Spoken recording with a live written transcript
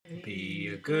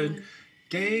good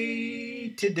day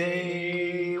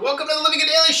today. Welcome to the Living a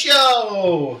Daily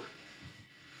Show.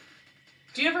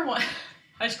 Do you ever want...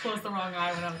 I just closed the wrong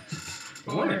eye when I was...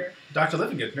 Good morning. Dr.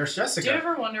 Livingood, Nurse Jessica. Do you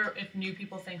ever wonder if new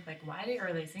people think, like, why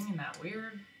are they singing that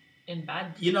weird in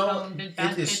bad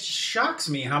it just shocks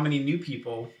me how many new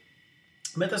people...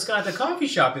 I met this guy at the coffee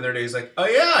shop the other day. He's like, oh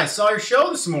yeah, I saw your show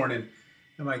this morning.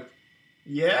 I'm like,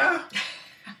 yeah?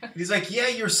 He's like, yeah,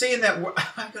 you were saying that word.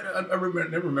 I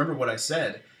never remember what I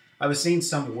said. I was saying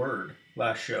some word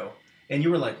last show. And you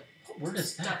were like, what word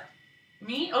is that?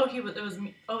 Me? Oh, it was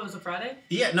me. Oh, it was a Friday?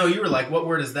 Yeah, no, you were like, what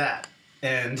word is that?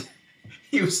 And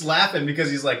he was laughing because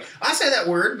he's like, I said that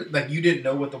word, but like you didn't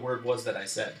know what the word was that I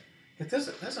said. Like, that's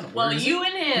not a word. Well, you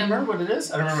and him. You remember what it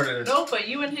is? I don't remember what it is. No, but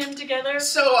you and him together.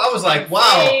 So I was like,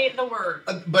 wow. Say the word.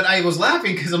 But I was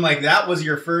laughing because I'm like, that was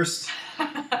your first.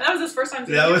 That was his first time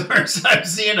seeing That you. was first time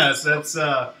seeing us. That's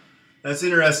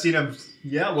interesting.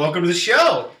 Welcome to the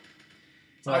show.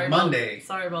 Sorry Monday.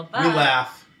 Sorry about that. We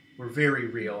laugh. We're very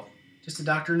real. Just a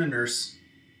doctor and a nurse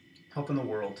helping the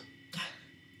world.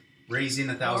 Raising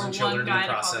 1,000 children in the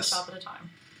process. Or one guy at a coffee shop at a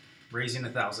time. Raising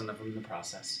 1,000 of them in the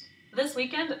process. This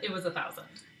weekend, it was 1,000.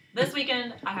 This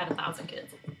weekend, I had 1,000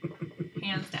 kids.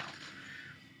 Hands down.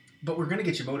 But we're going to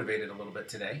get you motivated a little bit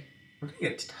today. We're going to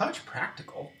get a touch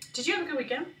practical. Did you have a good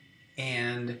weekend?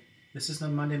 And this is the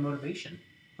Monday Motivation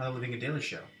on the Living a Daily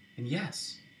Show. And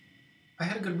yes, I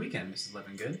had a good weekend, Mrs.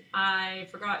 Livingood. I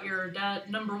forgot your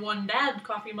number one dad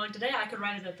coffee mug today. I could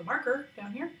write it at the marker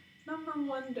down here. Number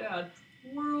one dad.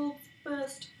 World's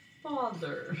best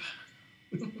father.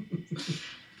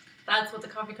 That's what the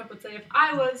coffee cup would say if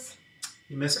I was.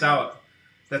 You missed out.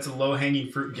 That's a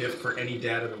low-hanging fruit gift for any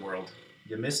dad in the world.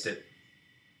 You missed it.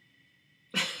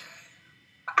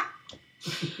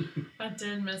 I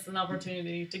did miss an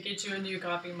opportunity to get you a new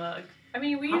coffee mug. I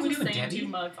mean, we How use we the doing, same Debbie? two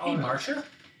mugs all Hey, the time. Marsha.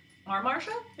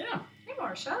 Marsha? Yeah. Hey,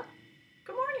 Marsha.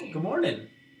 Good morning. Good morning.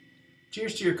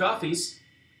 Cheers to your coffees.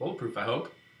 Bulletproof, I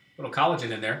hope. A little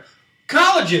collagen in there.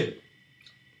 Collagen!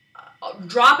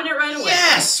 Dropping it right away.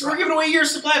 Yes! We're giving away your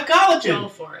supply of collagen. Go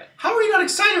for it. How are you not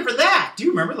excited for that? Do you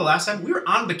remember the last time we were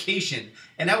on vacation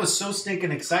and I was so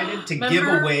stinking excited to give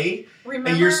away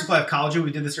a year's supply of collagen?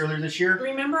 We did this earlier this year.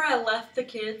 Remember I left the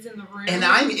kids in the room? And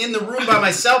I'm in the room by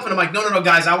myself and I'm like, no,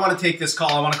 guys, I want to take this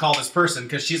call. I want to call this person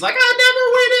because she's like, I never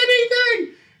win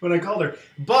anything when I called her.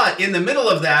 But in the middle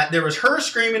of that, there was her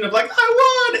screaming of like,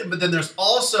 I won. But then there's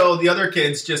also the other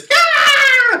kids just, ah!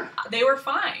 They were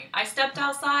fine. I stepped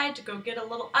outside to go get a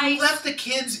little ice. You left the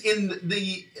kids in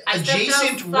the I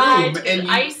adjacent room and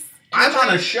and I'm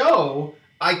on a show.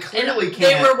 I clearly can't.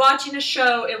 They were watching a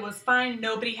show. It was fine.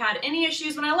 Nobody had any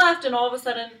issues when I left, and all of a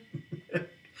sudden,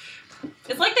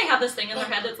 it's like they have this thing in their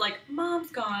head that's like, "Mom's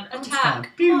gone,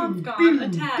 attack! Mom's gone,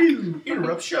 attack!"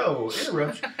 Interrupt show.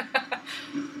 Interrupt.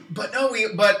 But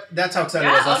that's how excited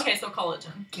I was. Okay, so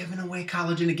collagen. Giving away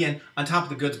collagen again on top of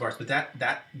the goods bars, but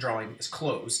that drawing is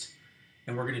closed,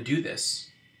 and we're gonna do this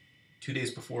 2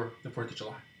 days before the 4th of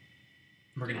July.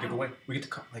 And we're gonna give away. We get to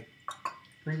call, like,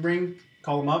 ring,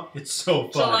 call them up. It's so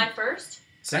fun. July 1st.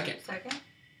 Second.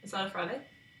 Is that a Friday?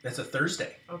 That's a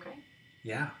Thursday. Okay.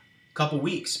 Yeah. Couple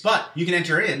weeks, but you can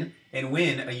enter in and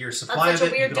win a year's supply That's such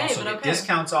of it. a weird You can day, also but get okay.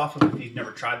 discounts off of it if you've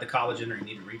never tried the collagen or you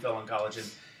need a refill on collagen.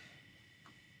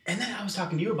 And then I was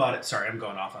talking to you about it. Sorry, I'm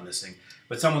going off on this thing.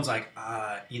 But someone's like,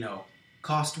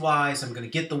 cost-wise, I'm going to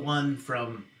get the one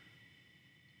from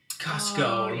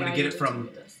Costco. I'm going to get it from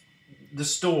the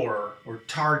store or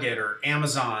Target or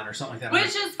Amazon or something like that.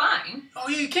 Which is fine. Oh,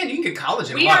 yeah, you can. You can get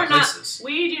collagen in a lot of places.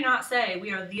 We do not say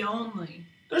we are the only.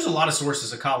 There's a lot of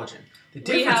sources of collagen.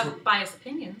 We have biased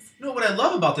opinions. No, what I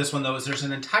love about this one, though, is there's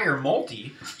an entire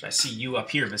multi. Which I see you up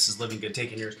here, Mrs. Livingood,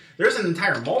 taking yours. There's an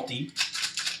entire multi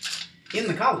in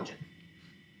the collagen.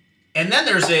 And then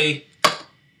there's a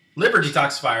liver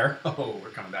detoxifier. Oh, we're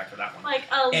coming back for that one. Like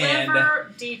a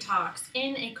liver detox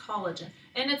in a collagen.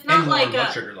 And it's not like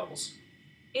blood sugar levels.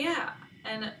 Yeah.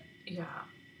 And yeah.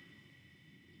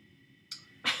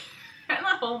 And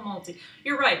the whole multi.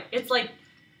 You're right. It's like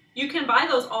you can buy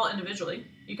those all individually.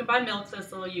 You can buy Milk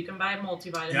Thistle, you can buy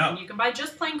multivitamin, you can buy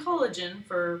just plain collagen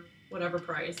for whatever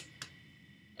price.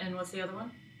 And what's the other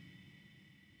one?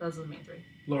 Those are the main three.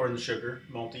 Lowering the sugar,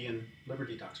 multi, and liver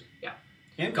detoxer. Yeah.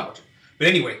 And collagen. But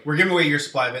anyway, we're giving away your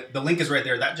supply of it. The link is right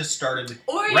there. That just started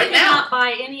or you right now. cannot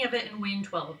buy any of it and win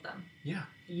 12 of them. Yeah.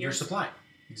 Your supply.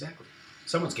 Exactly.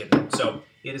 Someone's getting it. So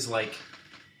it is like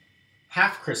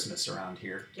half Christmas around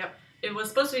here. Yep. It was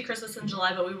supposed to be Christmas in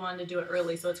July, but we wanted to do it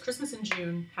early. So it's Christmas in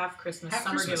June, half Christmas,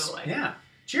 summer giveaway. Yeah.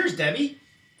 Cheers, Debbie.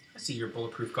 I see your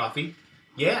bulletproof coffee.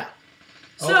 Yeah.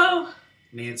 So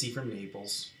Nancy from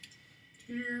Naples.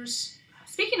 Cheers.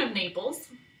 Speaking of Naples.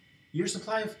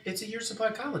 It's a year's supply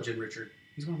of collagen, Richard.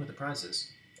 He's one with the prizes.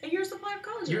 A year's supply of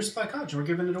collagen. Year's supply of collagen. We're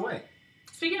giving it away.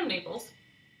 Speaking of Naples.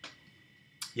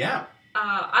 Yeah.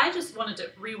 I just wanted to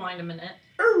rewind a minute.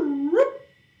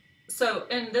 So,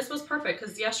 and this was perfect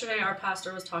because yesterday our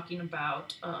pastor was talking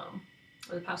about, or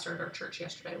the pastor at our church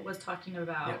yesterday was talking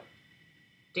about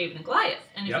David and Goliath.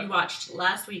 And if you watched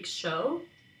last week's show,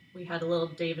 we had a little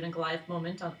David and Goliath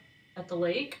moment at the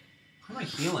lake. How am I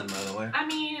healing, by the way? I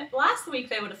mean, last week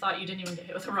they would have thought you didn't even get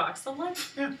hit with a rock. So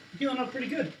yeah, healing up pretty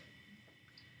good.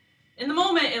 In the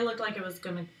moment, it looked like it was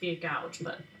going to be a gouge,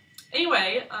 but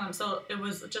anyway, so it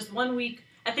was just 1 week.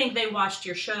 I think they watched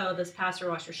your show. This pastor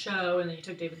watched your show, and then you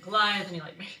took David and Goliath, and you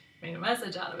like made a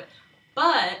message out of it.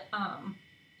 But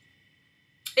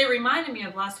it reminded me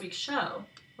of last week's show.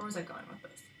 Where was I going with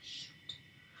this? Shoot.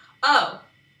 Oh,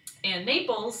 in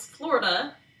Naples,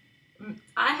 Florida,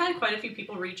 I had quite a few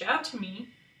people reach out to me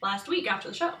last week after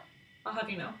the show. I'll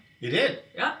have you know. You did?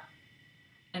 Yeah.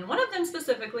 And one of them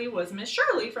specifically was Miss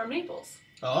Shirley from Naples.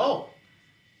 Oh.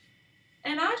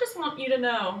 And I just want you to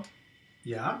know.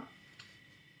 Yeah?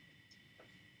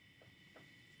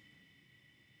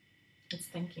 It's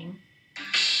thinking.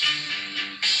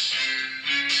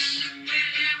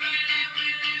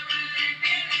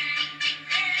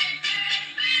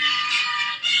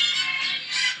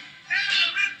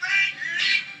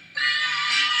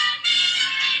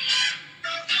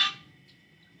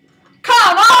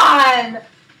 Come on!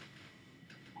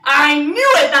 I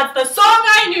knew it! That's the song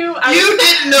I knew. You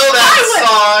didn't know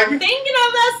that song! Thinking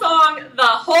of that song the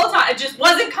whole time. It just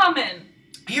wasn't coming.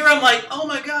 Here I'm like, oh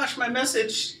my gosh, my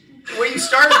message, the way you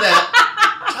started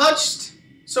that, touched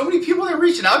so many people that are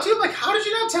reaching out to you. I'm like, how did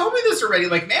you not tell me this already?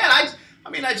 Like, man, I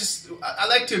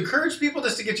like to encourage people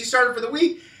just to get you started for the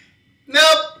week.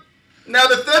 Nope. Now,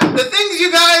 the things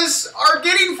you guys are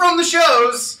getting from the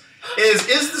shows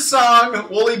is the song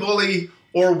Wooly Bully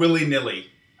or Willy Nilly.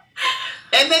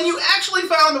 And then you actually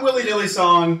found the Willy Nilly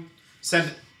song.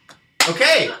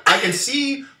 Okay, I can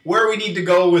see where we need to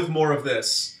go with more of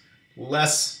this.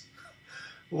 Less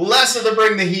of the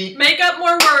bring the heat. Make up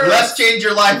more words. Let's change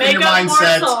your life and your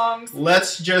mindset. More songs.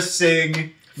 Let's just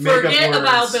sing. Forget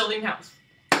about building house.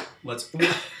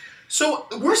 So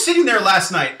we're sitting there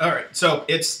last night. All right. So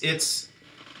it's.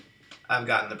 I've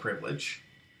gotten the privilege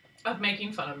of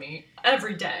making fun of me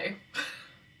every day.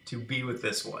 To be with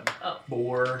this one. Oh.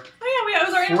 For it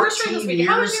was our anniversary this week.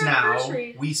 How was your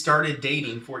anniversary? We started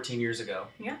dating 14 years ago.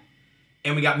 Yeah.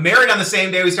 And we got married on the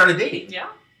same day we started dating. Yeah.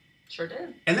 Sure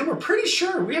did. And then we're pretty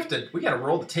sure we got to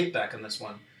roll the tape back on this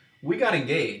one. We got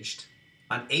engaged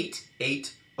on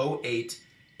 8/8/08,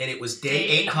 and it was day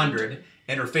 800.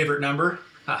 And her favorite number?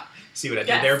 See what I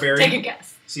did there, Barry? Take a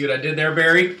guess. See what I did there,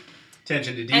 Barry?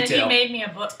 Attention to detail. And he made me a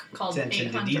book called Attention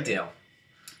 800. to detail.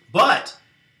 But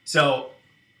so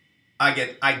I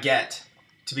get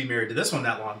to be married to this one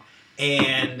that long,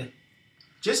 and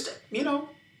just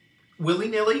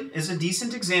willy-nilly is a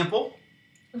decent example.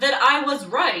 That I was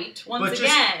right, once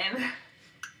again.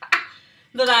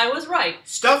 That I was right.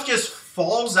 Stuff just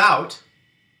falls out.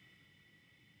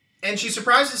 And she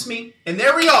surprises me. And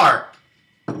there we are.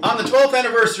 On the 12th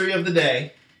anniversary of the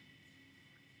day.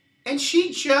 And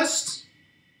she just...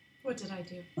 What did I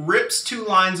do? Rips 2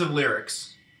 lines of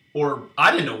lyrics. Or,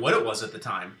 I didn't know what it was at the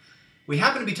time. We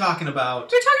happened to be talking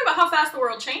about... We were talking about how fast the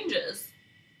world changes.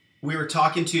 We had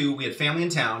family in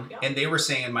town, yep. And they were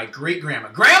saying, my great-grandma,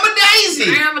 Grandma Daisy!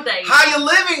 Grandma Daisy. How you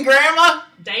living, Grandma?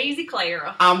 Daisy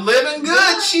Clara. I'm living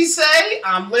good, she say.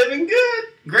 I'm living good.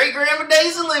 Great-Grandma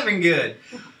Daisy living good.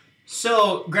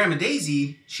 So, Grandma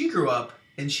Daisy, she grew up,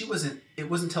 and it wasn't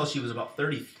until she was about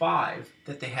 35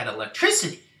 that they had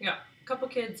electricity. Yeah, a couple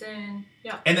kids in,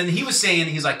 yeah. And then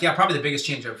he's like, yeah, probably the biggest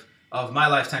change of my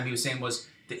lifetime, he was saying, was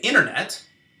the internet.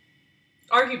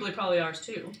 Arguably probably ours,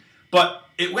 too. But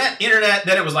it went internet,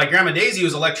 then it was like Grandma Daisy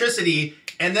was electricity,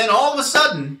 and then all of a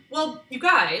sudden... Well, you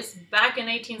guys, back in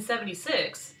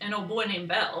 1876, an old boy named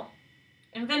Bell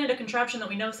invented a contraption that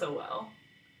we know so well.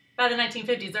 By the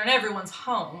 1950s, they're in everyone's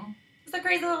home. It's a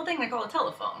crazy little thing they call a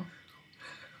telephone.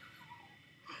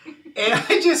 And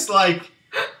I just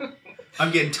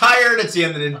I'm getting tired, it's the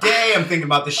end of the day, I'm thinking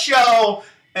about the show,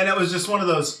 and it was just one of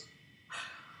those,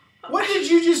 what did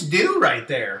you just do right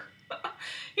there?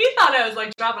 He thought I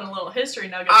was dropping a little history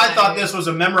nugget. I thought this was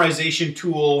a memorization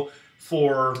tool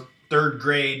for 3rd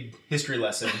grade history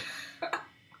lesson.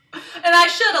 And I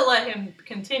should have let him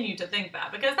continue to think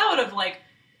that, because that would have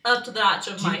upped the notch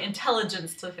of my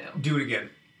intelligence to him. Do it again.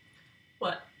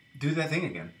 What? Do that thing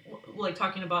again.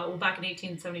 Talking about, back in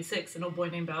 1876, an old boy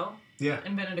named Bell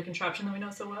invented a contraption that we know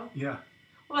so well. Yeah.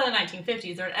 Well, by the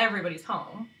 1950s, they're in everybody's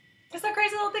home. It's that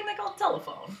crazy little thing they call a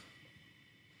telephone.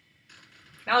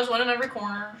 Now there's one in every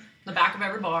corner, the back of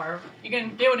every bar. You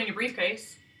can get one in your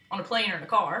briefcase, on a plane or in a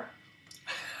car.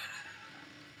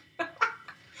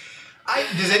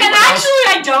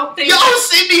 I don't think. Yo,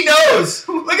 Cindy knows.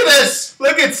 Look at this.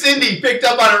 Look at Cindy. Picked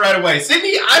up on it right away.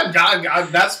 Cindy, I'm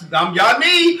beyond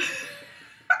me.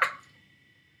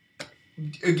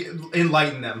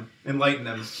 Enlighten them.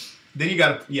 Then you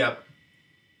gotta. Yeah.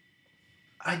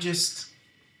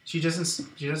 She doesn't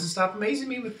stop amazing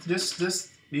me with this.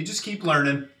 You just keep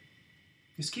learning.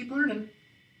 Just keep learning.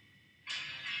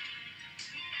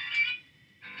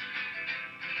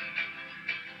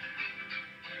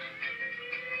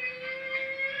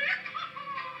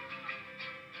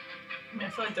 I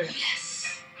feel like they're...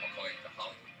 Yes. I'll call you the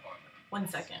Hollywood Department. One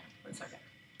second.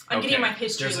 I'm getting my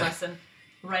history lesson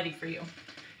ready for you.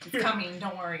 It's coming,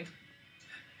 don't worry.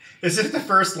 Is it the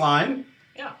first line?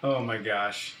 Yeah. Oh my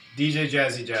gosh. DJ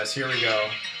Jazzy Jazz, here we go.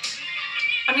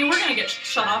 I mean, we're going to get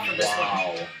shut off for this one.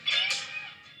 Wow.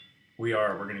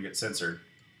 We're going to get censored.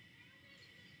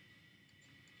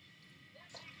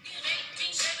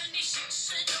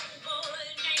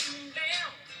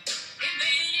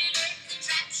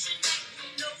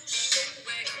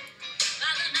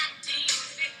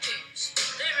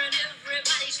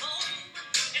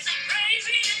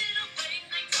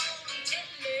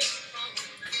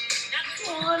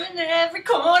 One in every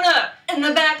corner, in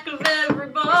the back of every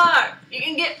bar. You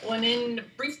can get one in the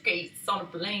briefcase, on a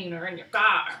plane, or in your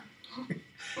car.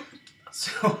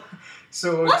 So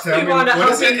tell me, what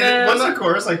is it? What's the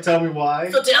chorus? Like, tell me why.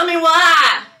 So tell me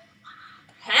why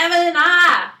haven't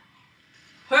I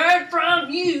heard from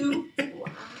you?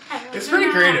 It's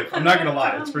pretty creative. I'm not gonna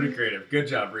lie. It's pretty creative. Good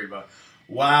job, Reba.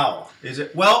 Wow. Is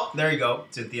it? Well, there you go,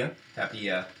 Cynthia.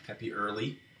 Happy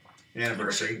early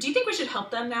anniversary. Do you think we should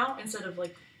help them now instead of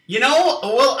like?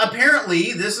 Well,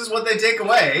 apparently this is what they take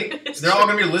away. They're all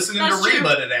gonna be listening to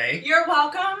Reba today. You're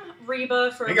welcome,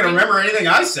 Reba, for. They gonna remember anything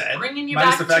I said. Bringing you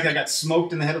minus back the fact I got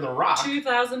smoked in the head of the rock.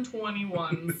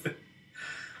 2021.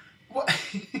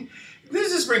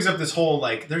 This just brings up this whole,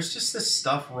 like, there's just this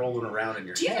stuff rolling around in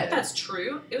your head. Do you think that's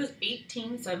true? It was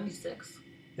 1876.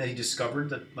 That he discovered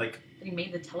that, like... That he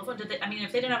made the telephone? If they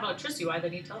didn't have electricity, why did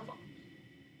they need a telephone?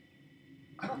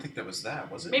 I don't think that was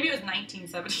that, was it? Maybe it was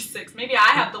 1976. Maybe I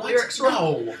have the lyrics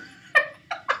wrong. No.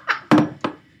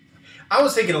 I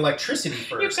was thinking electricity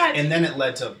first, and then it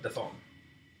led to the phone.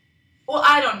 Well,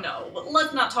 I don't know.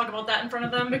 Let's not talk about that in front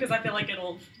of them because I feel like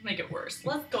it'll make it worse.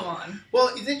 Let's go on.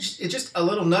 Well, it just a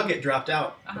little nugget dropped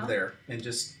out of there and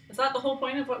just... Is that the whole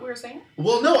point of what we were saying?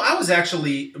 Well, no, I was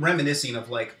actually reminiscing of,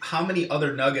 like, how many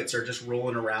other nuggets are just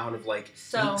rolling around of, like,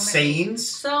 sayings.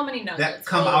 So many nuggets. That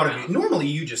come out of you. Normally,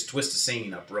 you just twist a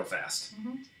saying up real fast.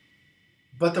 Mm-hmm.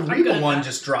 But the Reba one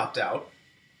just dropped out.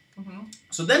 Mm-hmm.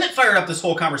 So then it fired up this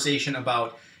whole conversation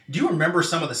about, do you remember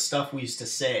some of the stuff we used to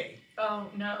say? Oh,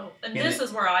 no. And this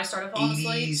is where I started falling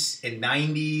asleep. 80s and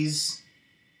 90s.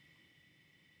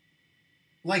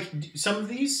 Like, some of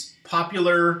these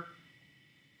popular...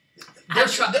 They're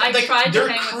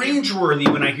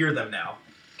cringeworthy when I hear them now.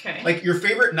 Okay. Like, your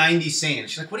favorite 90s saying.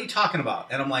 She's like, what are you talking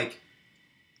about? And I'm like,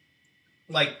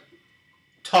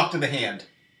 talk to the hand.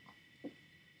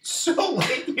 So,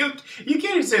 like, you can't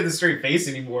even say it with a straight face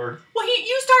anymore. Well,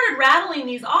 you started rattling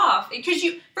these off. Because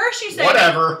first you said...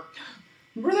 Whatever.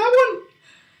 Remember that one?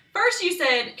 First you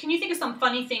said, can you think of some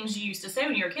funny things you used to say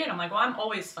when you were a kid? I'm like, well, I'm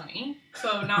always funny.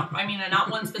 So, not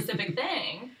one specific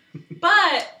thing.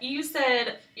 But you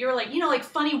said, you were like, like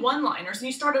funny one-liners. And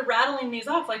you started rattling these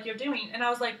off like you're doing. And I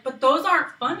was like, but those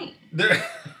aren't funny. Like,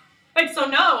 so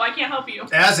no, I can't help you.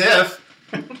 As if.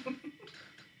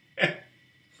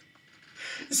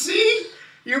 See?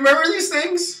 You remember these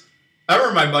things? I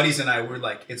remember my buddies and I were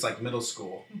like, it's like middle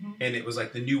school. Mm-hmm. And it was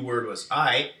like the new word was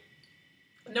aight.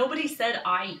 Nobody said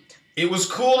aight. It was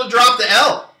cool to drop the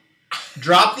L.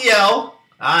 Drop the L.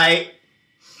 Aight.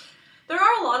 There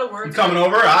are a lot of words. You coming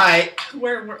over? Aight.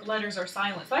 Where letters are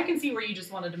silent. So I can see where you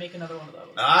just wanted to make another one of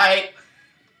those. Aight.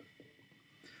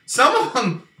 Some of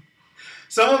them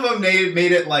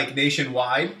made it like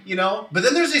nationwide, But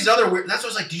then there's these other weird... That's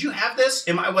what I was like, did you have this?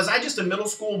 Was I just a middle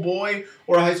school boy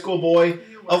or a high school boy?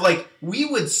 Of like, we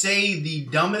would say the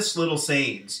dumbest little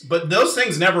sayings. But those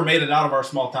things never made it out of our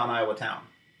small town Iowa town.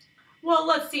 Well,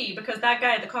 let's see. Because that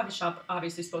guy at the coffee shop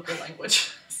obviously spoke the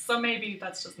language. So maybe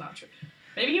that's just not true.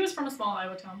 Maybe he was from a small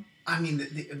Iowa town. I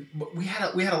mean, we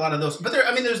had a lot of those. But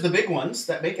there's the big ones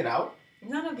that make it out.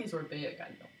 None of these were big.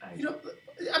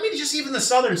 Just even the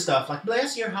southern stuff, like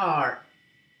bless your heart,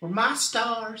 or my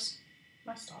stars.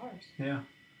 My stars? Yeah.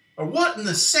 Or what in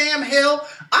the Sam Hill?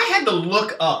 I had to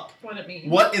look up what it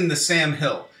means. What in the Sam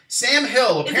Hill? Sam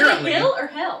Hill, apparently. Is it Hill or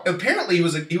Hell? Apparently,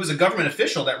 he was a government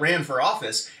official that ran for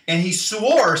office, and he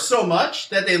swore so much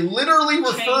that they literally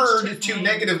referred to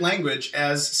negative language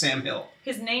as Sam Hill.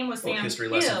 His name was Sam history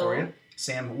Hill. lesson for you.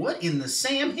 Sam, what in the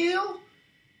Sam Hill?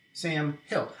 Sam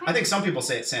Hill. I think some people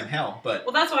say it's Sam Hill, but...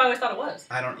 Well, that's what I always thought it was.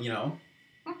 I don't,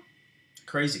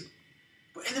 Crazy.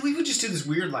 And then we would just do this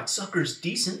weird, like, sucker's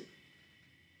decent.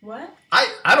 What?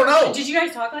 I don't know. Did you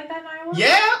guys talk like that in Iowa?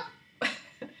 Yeah.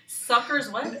 Suckers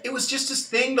what? It was just this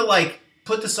thing to, like,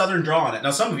 put the southern draw on it.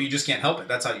 Now, some of you just can't help it.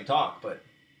 That's how you talk, but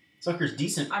sucker's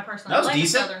decent. I personally that was like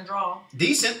decent. Southern draw.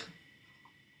 Decent.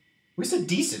 We said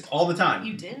decent all the time.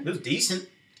 You did? It was decent.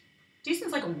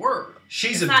 Decent's like a word.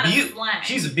 She's it's a not beaut. A slang.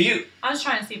 She's a beaut. I was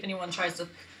trying to see if anyone tries to...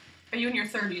 Are you in your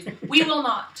 30s? We will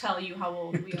not tell you how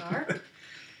old we are.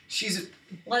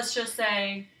 Let's just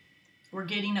say we're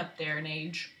getting up there in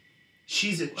age.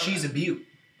 She's a beaut.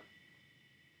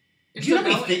 Do you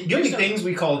know how many things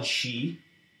we called she?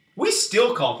 We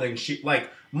still call things she. Like,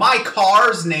 my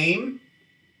car's name,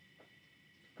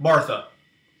 Martha.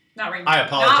 Not right now. I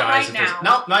apologize. Not right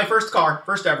now. No, my first car.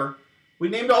 First ever. We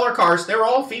named all our cars. They were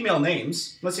all female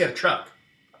names. Unless you had a truck.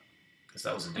 Because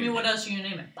that was a dude. I mean, what else are you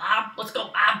name it? Bob? Let's go,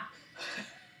 Bob.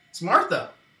 It's Martha.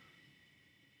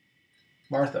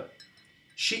 Martha.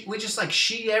 We just like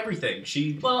she everything.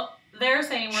 Well, they're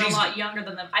saying we're a lot younger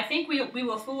than them. I think we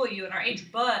will fool you in our age,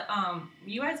 but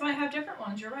you guys might have different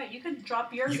ones. You're right. You could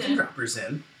drop yours in. You can drop yours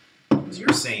in. As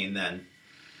you're saying then.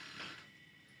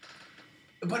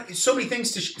 But so many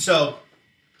things to... So,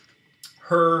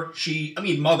 her, she... I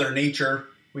mean, Mother Nature.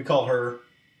 We call her...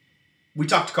 We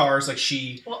talk to cars like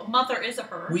she... Well, mother is a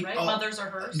her, right? Mothers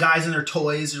are hers. Guys and their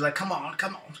toys are like, come on,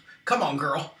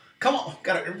 girl. Come on.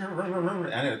 I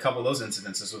had a couple of those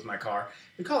incidences with my car.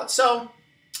 We call it so...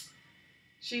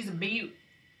 She's a beaut.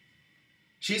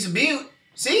 She's a beaut.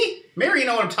 See? Mary, you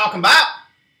know what I'm talking about.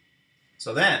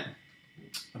 So then,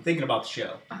 I'm thinking about the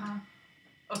show. Uh-huh.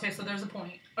 Okay, so there's a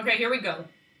point. Okay, here we go.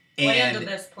 Land of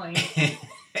this plane.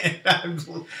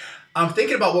 I'm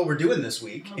thinking about what we're doing this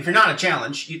week. Okay. If you're not on a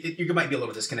challenge, you might be a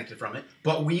little disconnected from it.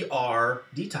 But we are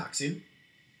detoxing,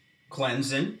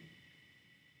 cleansing,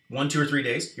 1, 2, or 3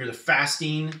 days. You're either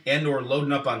fasting and or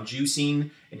loading up on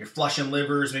juicing, and you're flushing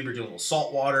livers. Maybe you're doing a little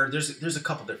salt water. There's a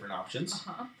couple different options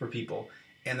for people.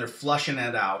 And they're flushing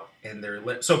it out, and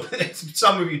so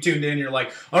some of you tuned in, you're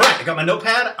like, all right, I got my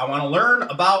notepad. I want to learn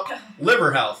about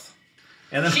liver health.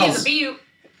 And then she's a beaut.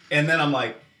 And then I'm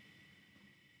like,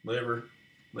 liver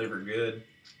good.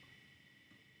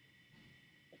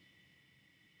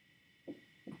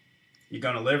 You're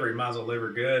gonna liver, you might as well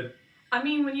liver good. I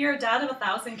mean, when you're a dad of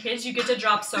 1,000 kids, you get to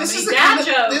drop so many dad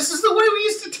jokes. This is the way we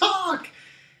used to talk.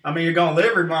 I mean, you're gonna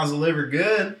liver, you might as well liver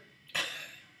good.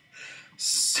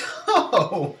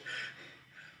 So,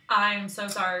 I'm so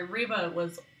sorry. Reba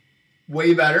was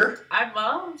way better.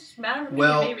 It's just a matter of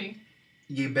maybe.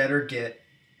 You better get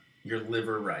your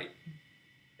liver right.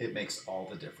 It makes all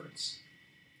the difference.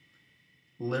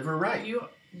 Liver right. You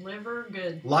liver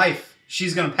good. Life.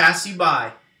 She's gonna pass you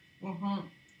by. Mm-hmm.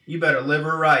 You better live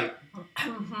her right.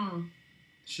 Mm-hmm.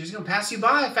 She's gonna pass you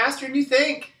by faster than you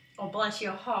think. Oh, bless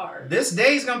your heart. This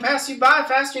day's gonna pass you by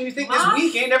faster than you think. This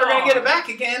week ain't never gonna get it back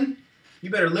again. You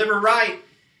better live her right.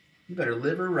 You better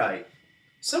live her right.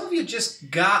 Some of you just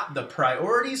got the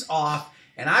priorities off,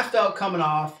 and I felt coming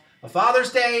off a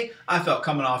Father's Day. I felt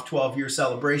coming off 12-year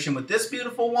celebration with this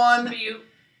beautiful one.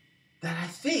 That I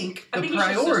think the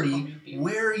priority,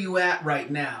 where are you at right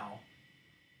now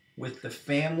with the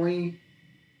family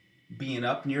being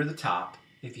up near the top?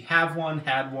 If you have one,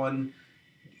 had one,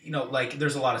 like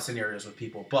there's a lot of scenarios with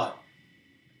people, but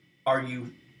are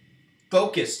you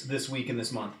focused this week and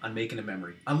this month on making a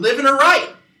memory? On living her right.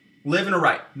 Living her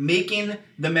right. Making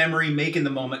the memory, making the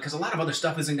moment, because a lot of other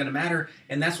stuff isn't going to matter,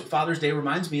 and that's what Father's Day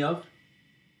reminds me of.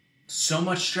 So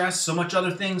much stress, so much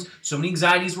other things, so many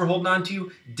anxieties we're holding on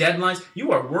to, deadlines.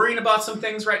 You are worrying about some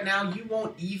things right now you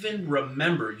won't even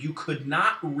remember. You could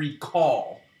not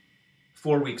recall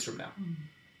 4 weeks from now.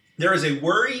 There is a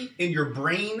worry in your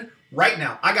brain right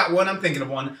now. I got one, I'm thinking of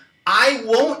one. I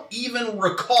won't even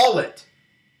recall it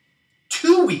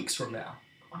 2 weeks from now.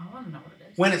 I want to know what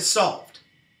it is. When it's solved.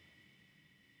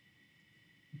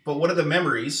 But what are the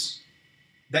memories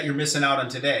that you're missing out on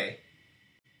today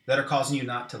that are causing you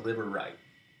not to live her right?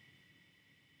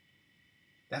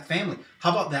 That family.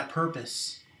 How about that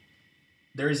purpose?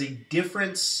 There is a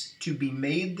difference to be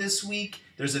made this week.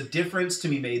 There's a difference to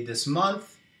be made this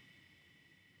month.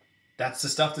 That's the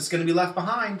stuff that's going to be left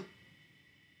behind.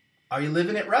 Are you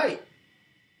living it right?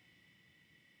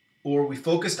 Or are we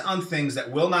focused on things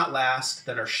that will not last,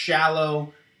 that are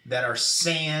shallow, that are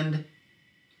sand?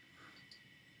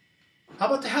 How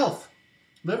about the health?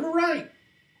 Liver right.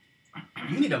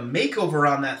 You need a makeover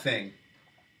on that thing.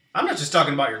 I'm not just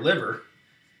talking about your liver.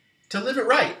 To live it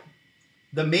right.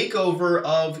 The makeover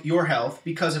of your health,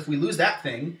 because if we lose that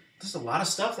thing, there's a lot of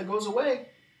stuff that goes away.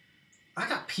 I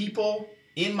got people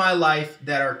in my life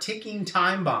that are ticking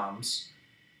time bombs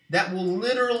that will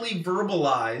literally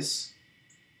verbalize,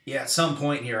 yeah, at some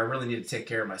point here, I really need to take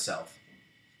care of myself.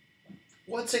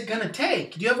 What's it going to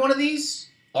take? Do you have one of these?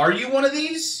 Are you one of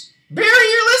these? Barry,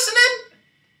 you're listening?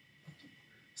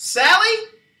 Sally?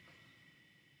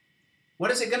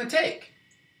 What is it going to take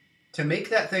to make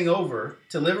that thing over,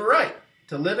 to live it right?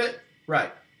 To live it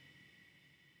right.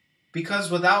 Because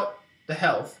without the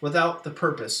health, without the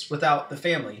purpose, without the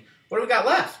family, what do we got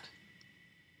left?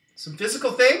 Some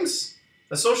physical things?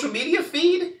 A social media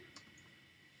feed?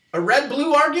 A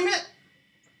red-blue argument?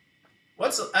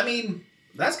 That's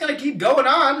going to keep going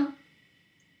on.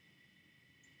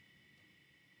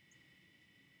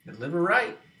 You live her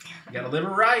right. You got to live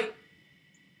her right.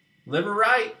 Live her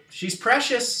right. She's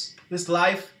precious, this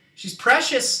life. She's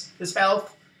precious, this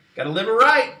health. Got to live her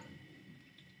right.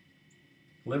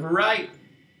 Live her right.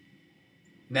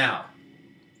 Now,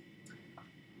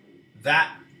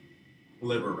 that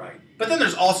liver right. But then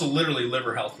there's also literally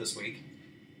liver health this week.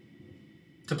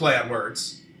 To play on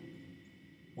words.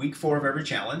 Week 4 of every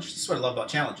challenge. This is what I love about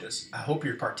challenges. I hope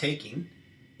you're partaking.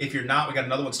 If you're not, we got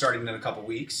another one starting in a couple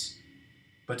weeks.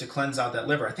 But to cleanse out that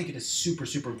liver, I think it is super,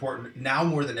 super important now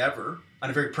more than ever on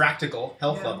a very practical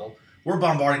health level. We're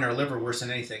bombarding our liver worse than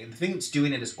anything. And the thing that's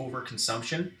doing it is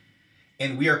overconsumption.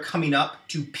 And we are coming up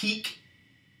to peak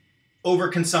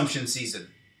overconsumption season.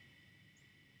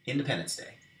 Independence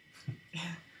Day.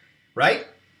 Right?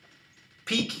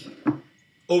 Peak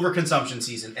overconsumption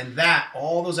season. And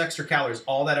all those extra calories,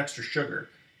 all that extra sugar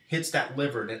hits that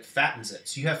liver and it fattens it.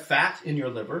 So you have fat in your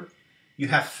liver, you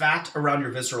have fat around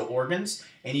your visceral organs,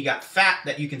 and you got fat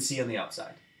that you can see on the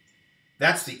outside.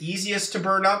 That's the easiest to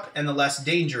burn up and the less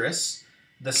dangerous.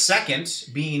 The second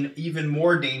being even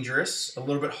more dangerous, a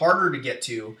little bit harder to get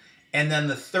to. And then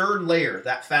the third layer,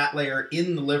 that fat layer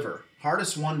in the liver,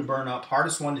 hardest one to burn up,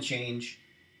 hardest one to change,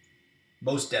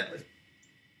 most deadly.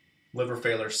 Liver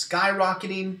failure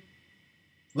skyrocketing,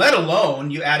 let alone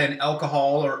you add in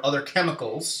alcohol or other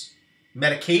chemicals,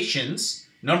 medications.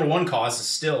 Number one cause is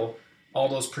still all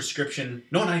those prescription,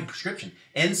 no, not even prescription,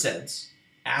 NSAIDs,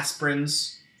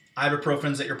 aspirins,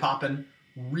 ibuprofens that you're popping,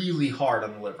 really hard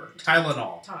on the liver.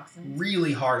 Tylenol, toxins,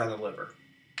 really hard on the liver.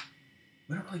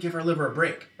 We don't really give our liver a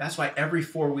break. That's why every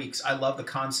 4 weeks, I love the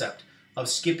concept of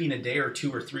skipping a day or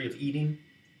 2 or 3 of eating,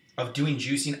 of doing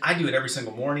juicing. I do it every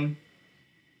single morning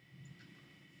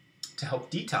to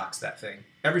help detox that thing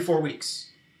every 4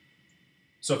 weeks.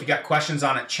 So if you got questions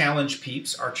on it, challenge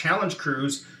peeps. Our challenge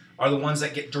crews are the ones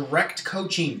that get direct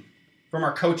coaching from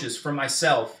our coaches, from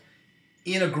myself,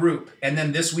 in a group. And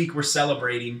then this week we're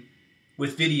celebrating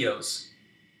with videos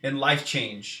and life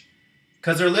change.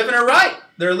 Because they're living it right.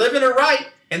 They're living it right.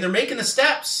 And they're making the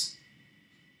steps.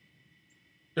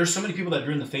 There's so many people that are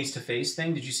doing the face-to-face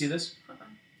thing. Did you see this?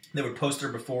 They would post their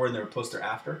before and they would post their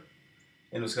after.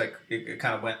 And it was like, it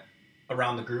kind of went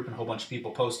around the group and a whole bunch of people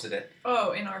posted it.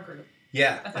 Oh, in our group.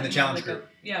 Yeah, in the challenge group.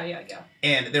 Yeah.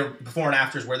 And they're before and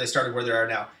afters where they started, where they are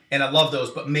now. And I love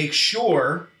those, but make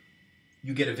sure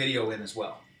you get a video in as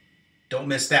well. Don't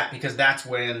miss that, because that's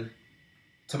when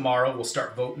tomorrow we'll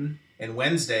start voting. And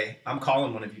Wednesday, I'm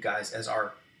calling one of you guys as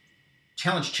our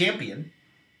challenge champion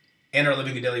and our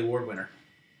Living Good Daily Award winner.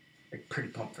 I'm pretty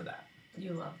pumped for that.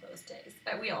 You love those days.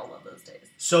 We all love those days.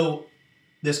 So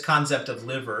this concept of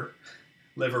liver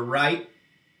right,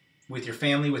 with your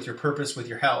family, with your purpose, with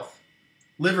your health.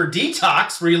 Liver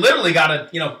detox, where you literally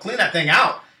got to, clean that thing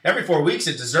out. Every 4 weeks,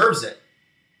 it deserves it.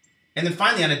 And then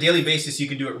finally, on a daily basis, you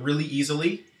can do it really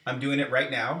easily. I'm doing it right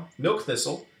now. Milk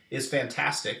thistle is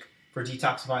fantastic for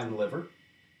detoxifying the liver.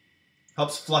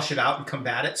 Helps flush it out and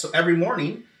combat it. So every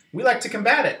morning, we like to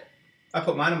combat it. I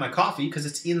put mine in my coffee because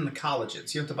it's in the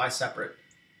collagens. You have to buy separate.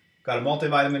 Got a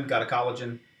multivitamin, got a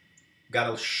collagen,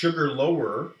 got a sugar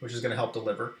lowerer, which is going to help the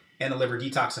liver, and a liver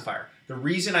detoxifier. The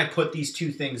reason I put these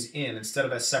two things in instead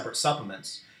of as separate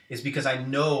supplements is because I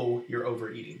know you're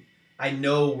overeating. I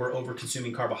know we're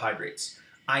over-consuming carbohydrates.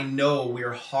 I know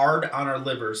we're hard on our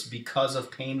livers because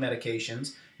of pain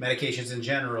medications in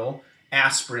general,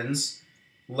 aspirins,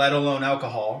 let alone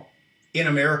alcohol. In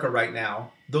America right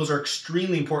now, those are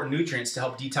extremely important nutrients to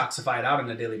help detoxify it out on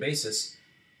a daily basis.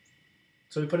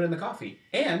 So we put it in the coffee.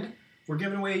 And we're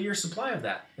giving away a year's supply of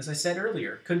that. As I said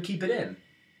earlier, couldn't keep it in.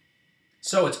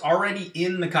 So it's already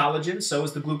in the collagen, so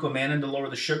is the glucomannan to lower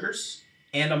the sugars,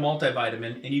 and a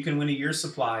multivitamin, and you can win a year's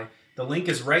supply. The link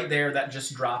is right there. That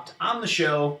just dropped on the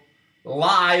show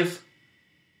live.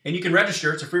 And you can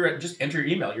register. It's a free just enter your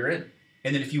email. You're in.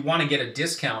 And then if you want to get a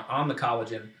discount on the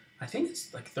collagen, I think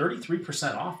it's like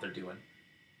 33% off they're doing.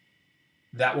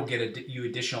 That will get you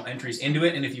additional entries into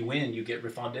it. And if you win, you get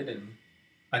refunded. And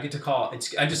I get to call.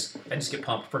 I just get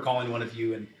pumped for calling one of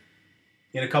you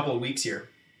in a couple of weeks here.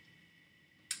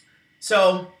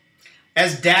 So,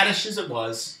 as daddish as it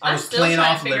was, I was playing off liver.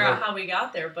 I'm still trying to figure out how we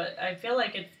got there, but I feel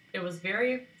like it was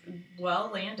very well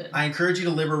landed. I encourage you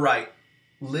to live her right.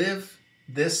 Live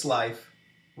this life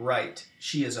right.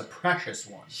 She is a precious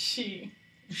one. She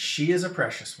is a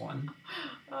precious one.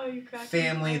 Oh, you cracked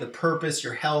Family, the purpose,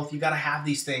 your health. You got to have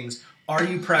these things. Are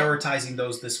you prioritizing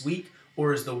those this week?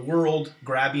 Or is the world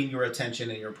grabbing your attention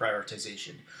and your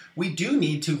prioritization? We do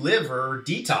need to liver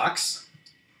detox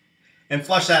and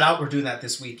flush that out. We're doing that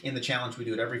this week in the challenge. We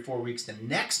do it every 4 weeks. The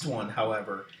next one,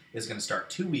 however, is going to start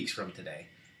 2 weeks from today,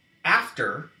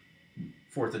 after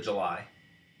 4th of July,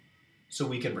 so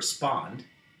we can respond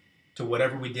to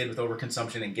whatever we did with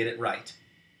overconsumption and get it right.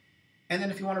 And then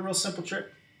if you want a real simple trick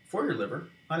for your liver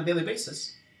on a daily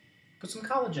basis, put some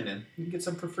collagen in. You can get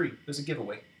some for free. There's a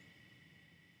giveaway.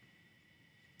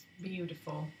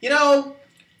 Beautiful. You know,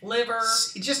 liver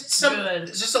good.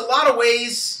 It's just a lot of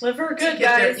ways. Liver good,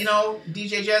 guys. There. You know,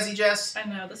 DJ Jazzy Jess. I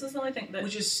know. This is the only thing that...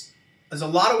 There's a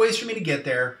lot of ways for me to get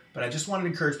there, but I just wanted to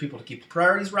encourage people to keep the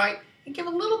priorities right and give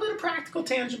a little bit of practical,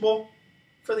 tangible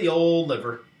for the old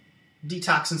liver.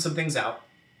 Detoxing some things out.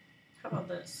 How about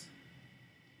this?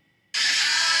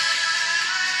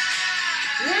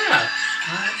 Yeah.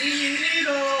 I need it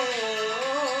all.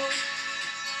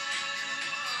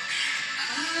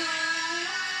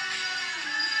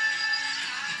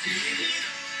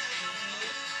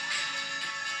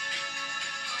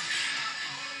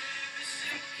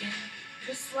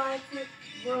 This life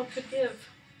the world could give.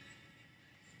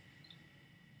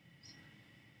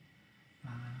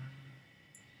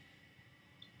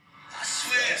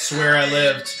 Swear I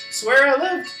lived. Swear I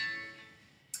lived.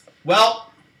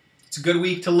 Well, it's a good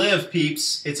week to live,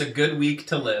 peeps. It's a good week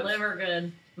to live. Liver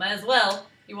good. Might as well.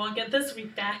 You won't get this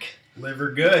week back.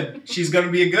 Liver good. She's going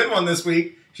to be a good one this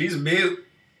week. She's a beaut.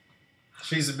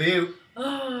 She's a beaut.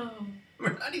 Oh.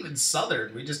 We're not even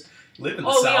Southern. We just live in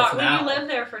the South now. When you live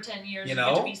there for 10 years, you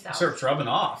get to be it South. starts rubbing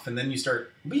off, and then you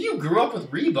start... But you grew up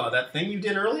with Reba, that thing you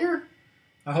did earlier?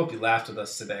 I hope you laughed with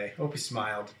us today. Hope you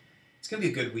smiled. It's going to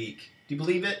be a good week. Do you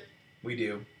believe it? We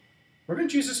do. We're going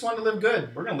to choose this one to live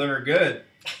good. We're going to live her good.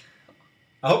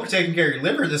 I hope you're taking care of your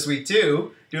liver this week,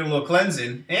 too. Doing a little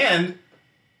cleansing. And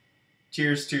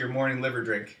cheers to your morning liver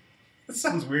drink. That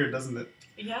sounds weird, doesn't it?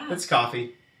 Yeah. It's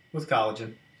coffee with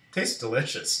collagen. Tastes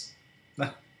delicious.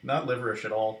 Not liverish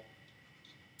at all.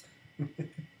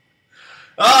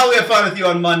 Oh, we have fun with you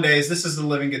on Mondays. This is the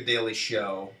Living Good Daily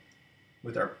Show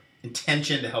with our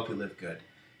intention to help you live good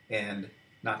and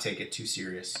not take it too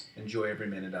serious. Enjoy every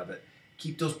minute of it.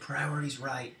 Keep those priorities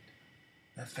right.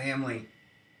 That family,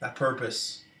 that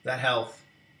purpose, that health.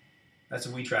 That's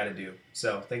what we try to do.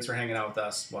 So thanks for hanging out with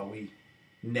us while we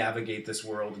navigate this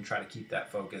world and try to keep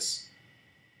that focus.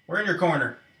 We're in your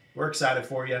corner. We're excited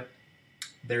for you.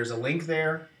 There's a link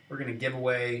there. We're going to give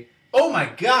away... Oh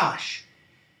my gosh!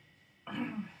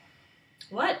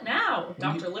 What now?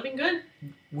 Dr. Living Good?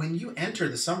 When you enter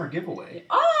the summer giveaway.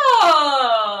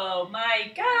 Oh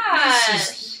my gosh!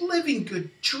 This is Living Good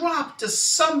dropped a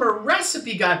summer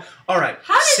recipe guide. All right,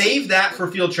 save that for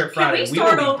Field Trip Friday. Can we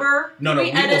start over? No, we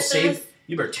will save...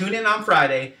 You better tune in on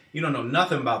Friday. You don't know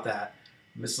nothing about that.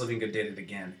 Miss Living Good did it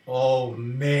again. Oh,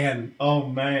 man. Oh,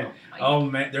 man. Oh,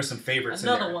 man. There's some favorites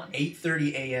Another in there. one.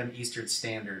 8:30 a.m. Eastern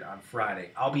Standard on Friday.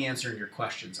 I'll be answering your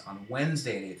questions on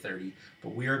Wednesday at 8:30,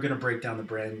 but we are going to break down the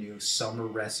brand new summer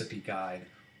recipe guide.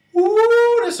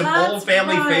 Ooh, there's some old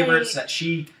family favorites that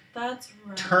she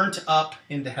turned up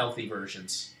into healthy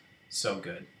versions. So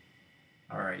good.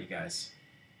 All right, you guys.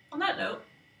 On that note,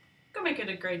 go make it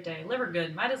a great day. Liver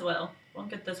good. Might as well. Won't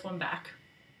get this one back.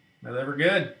 My liver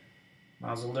good.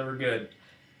 Might as well live her good.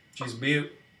 She's a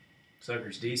beaut.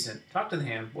 Sucker's decent. Talk to the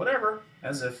hand. Whatever.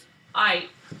 As if.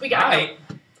 We got it.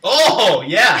 Oh,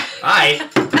 yeah.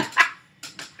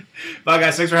 Bye,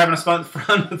 guys. Thanks for having us fun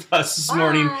with us this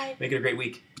morning. Make it a great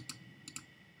week.